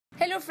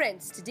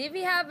friends, today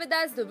we have with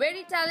us the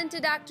very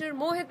talented actor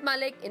Mohit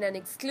Malik in an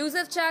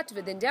exclusive chat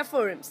with India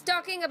Forums,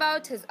 talking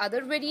about his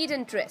other varied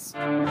interests.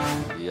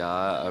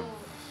 Yeah, I've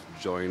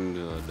joined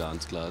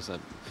dance class.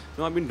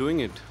 I've been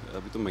doing it.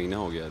 अभी तो महीना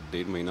हो गया,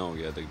 1.5 महीना हो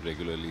गया तक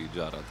regularly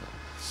जा रहा था.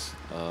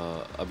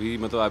 अभी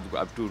मतलब I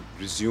have to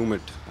resume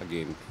it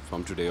again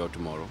from today or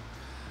tomorrow.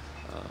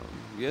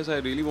 Yes, I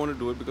really want to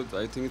do it because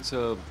I think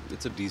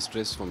it's a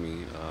de-stress for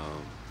me.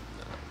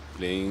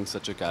 Playing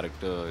such a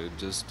character, it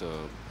just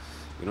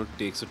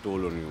takes a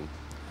toll on you.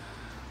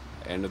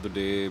 End of the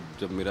day,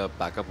 जब मेरा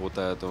pack up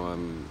होता है तो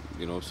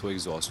I'm so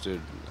exhausted.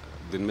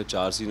 दिन में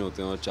 4 scene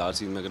होते हैं और 4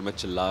 सीन में अगर मैं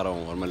चिल्ला रहा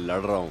हूँ और मैं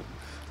लड़ रहा हूँ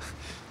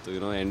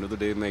तो end of the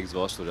day मैं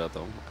exhaust हो जाता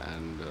हूँ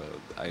and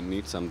I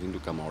need something to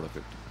come out of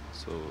it.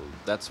 So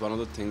that's one of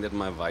the things that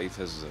my wife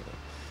has,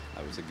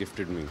 I would say,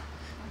 gifted me.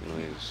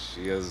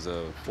 She has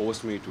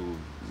forced me to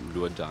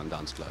do a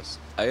dance class.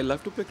 I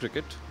love to play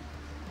cricket.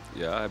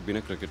 Yeah, I've been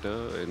a cricketer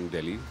in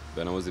Delhi.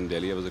 When I was in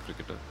Delhi, I was a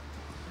cricketer.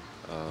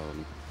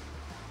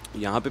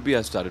 यहाँ पे भी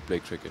I started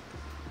playing cricket.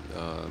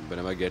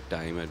 Whenever I get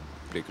time, I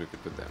play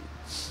cricket with them.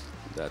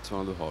 That's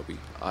one of the hobby.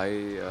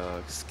 I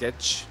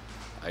sketch.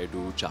 I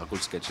do charcoal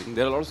sketching.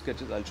 There are a lot of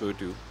sketches. I'll show it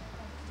to you.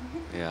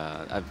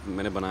 Yeah,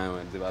 मैंने बनाए हुए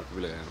हैं, दीवार पे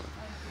भी लगाए हुए हैं.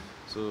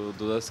 So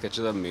those are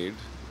sketches I've made.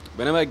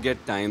 Whenever I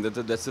get time,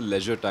 that's a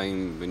leisure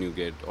time when you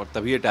get. और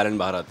तभी ये talent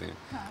बाहर आते हैं.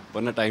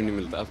 वरना time नहीं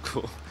मिलता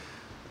आपको.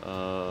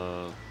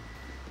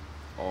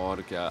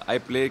 और क्या? I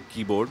play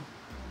keyboard.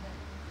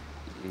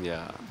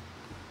 Yeah,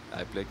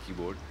 I play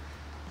keyboard.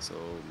 So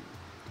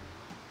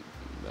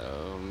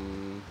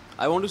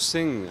I want to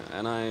sing,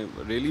 and I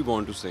really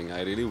want to sing.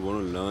 I really want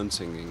to learn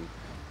singing.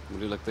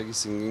 मुझे लगता है कि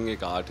singing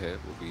एक art है,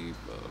 वो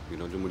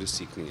भी जो मुझे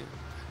सीखनी है.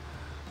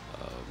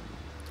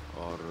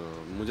 और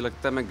मुझे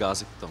लगता है मैं गा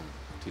सकता हूँ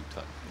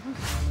ठीक-ठाक.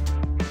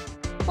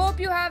 Hope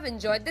you have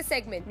enjoyed the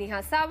segment.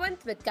 Neha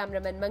Sawant with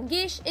cameraman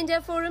Mangesh,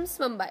 India Forums,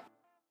 Mumbai.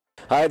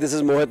 Hi, this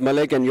is Mohit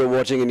Malik and you're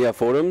watching India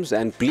Forums,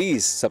 and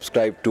please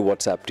subscribe to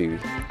WhatsApp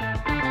TV.